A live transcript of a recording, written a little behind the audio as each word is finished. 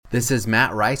This is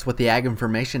Matt Rice with the Ag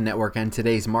Information Network and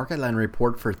today's Market Line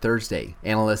Report for Thursday.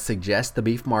 Analysts suggest the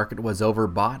beef market was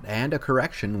overbought and a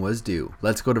correction was due.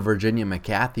 Let's go to Virginia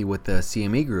McCarthy with the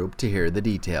CME Group to hear the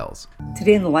details.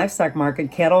 Today in the livestock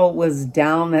market, cattle was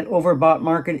down. That overbought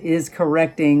market is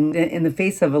correcting in the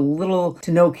face of a little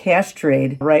to no cash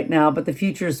trade right now, but the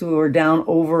futures were down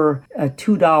over $2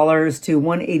 to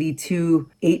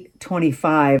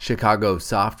 182.825. Chicago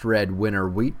soft red winter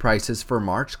wheat prices for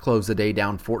March closed the day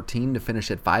down 14 to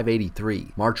finish at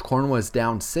 $5.83. March corn was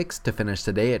down 6 to finish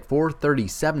today at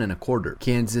 $4.37 1/4.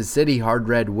 Kansas City hard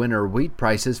red winter wheat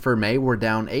prices for May were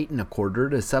down 8 1/4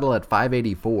 to settle at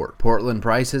 $5.84. Portland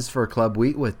prices for club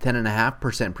wheat with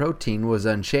 10.5% protein was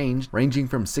unchanged, ranging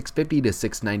from $6.50 to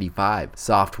 $6.95.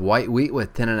 Soft white wheat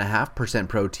with 10.5%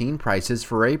 protein prices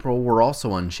for April were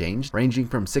also unchanged, ranging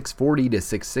from $6.40 to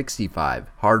 $6.65.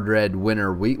 Hard red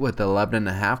winter wheat with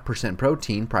 11.5%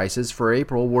 protein prices for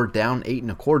April were down 8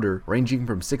 1/4, ranging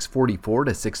from $6.44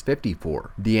 to $6.54.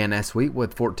 DNS wheat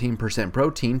with 14%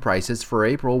 protein prices for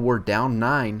April were down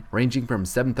 9, ranging from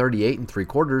 $7.38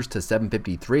 3/4 to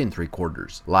 $7.53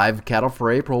 3/4. Live cattle for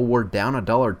April were down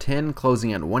 $1.10,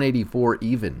 closing at $1.84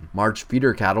 even. March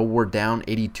feeder cattle were down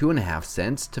 82.5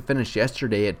 cents to finish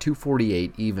yesterday at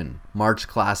 $2.48 even. March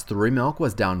class 3 milk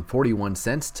was down 41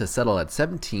 cents to settle at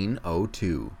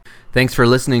 $17.02. Thanks for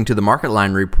listening to the Market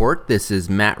Line Report. This is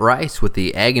Matt Rice with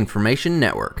the Ag Information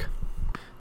Network.